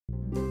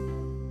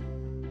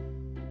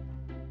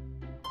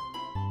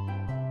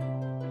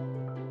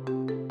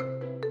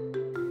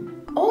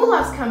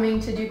Olaf's coming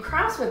to do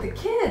crafts with the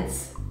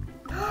kids.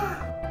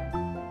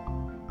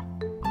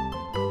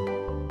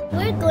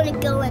 We're gonna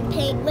go and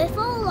paint with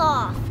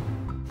Olaf.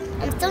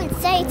 I'm so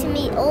excited to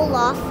meet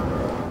Olaf.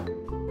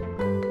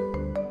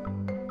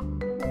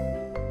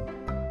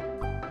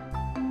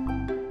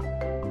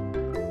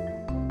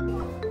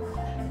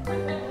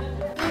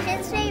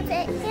 His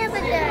favorite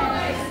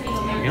hamburgers.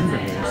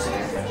 Hamburgers?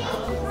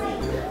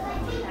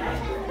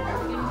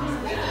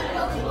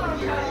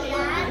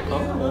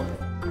 Oh.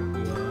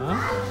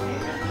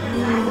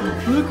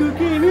 Yeah. Look who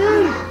came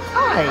in.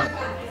 Hi.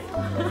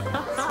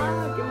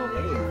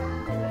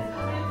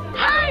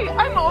 Hi,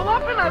 I'm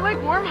Olaf and I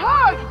like warm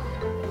hugs.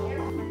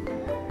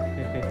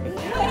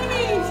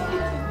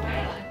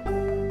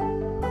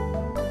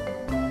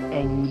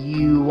 And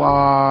you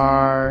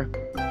are...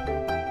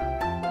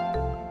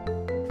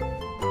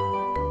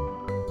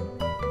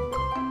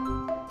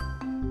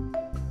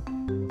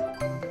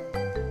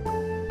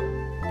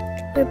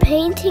 We're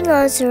painting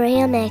on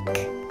ceramic.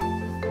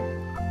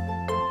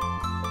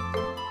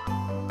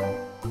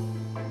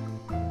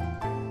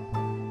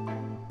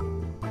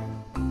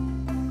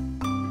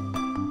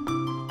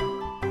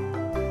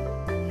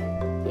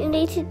 You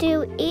need to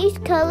do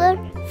each color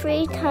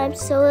 3 times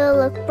so it'll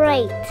look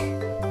bright.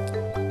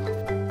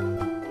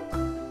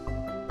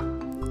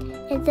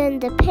 And then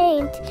the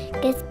paint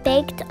gets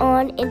baked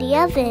on in the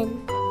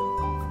oven.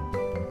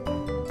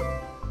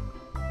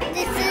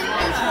 This is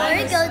before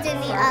it goes in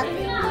the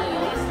oven.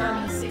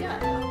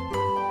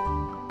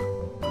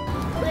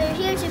 We're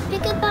here to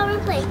pick up our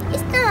plate.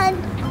 It's done.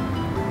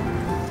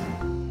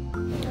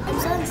 I'm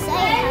so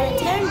excited how it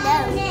turned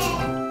out.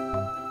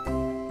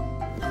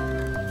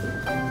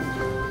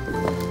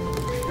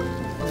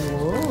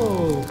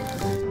 Whoa.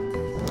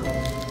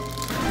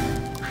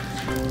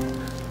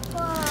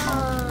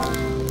 Wow.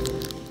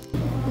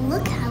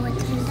 Look how it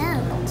turned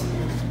out.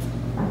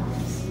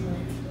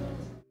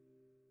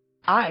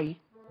 I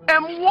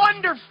am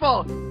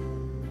wonderful.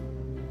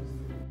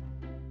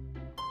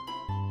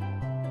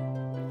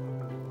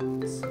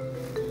 Let's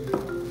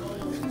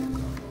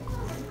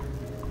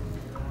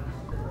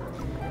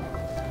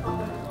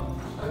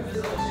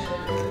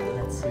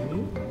see.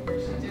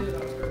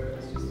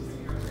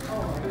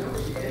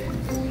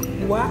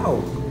 Wow.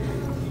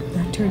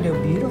 That turned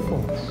out beautiful.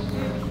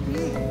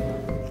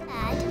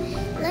 Dad,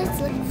 let's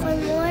look for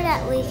more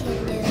that we can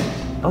do.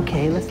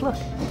 Okay, let's look.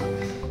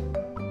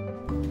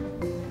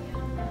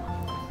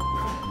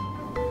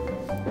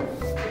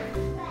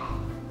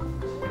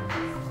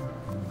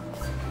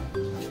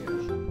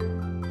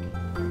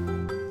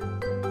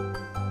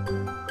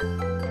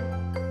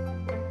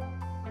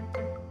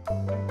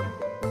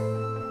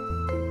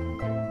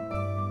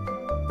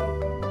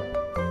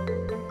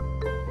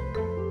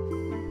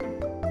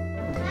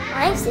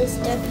 My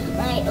sister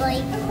might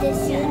like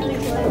this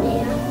unicorn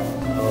there.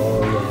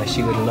 Oh yeah,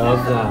 she would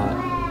love that.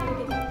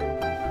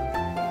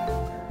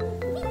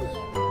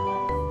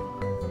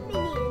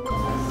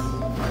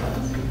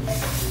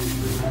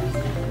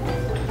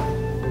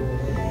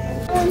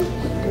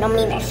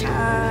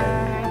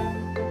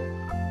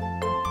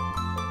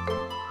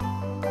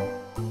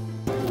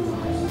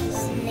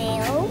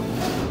 Snail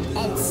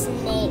and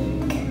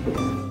snake.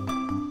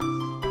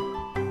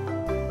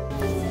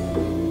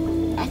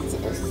 That's a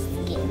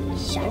scary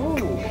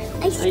shark.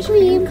 Ice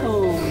cream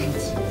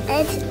cones.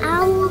 and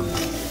owl.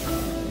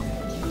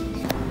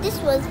 This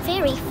was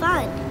very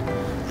fun.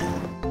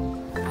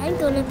 I'm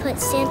gonna put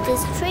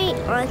Santa's tree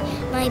on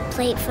my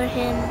plate for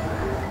him.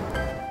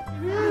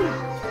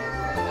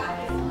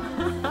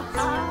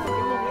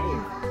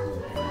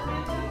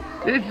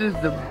 This is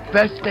the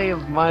best day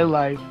of my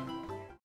life.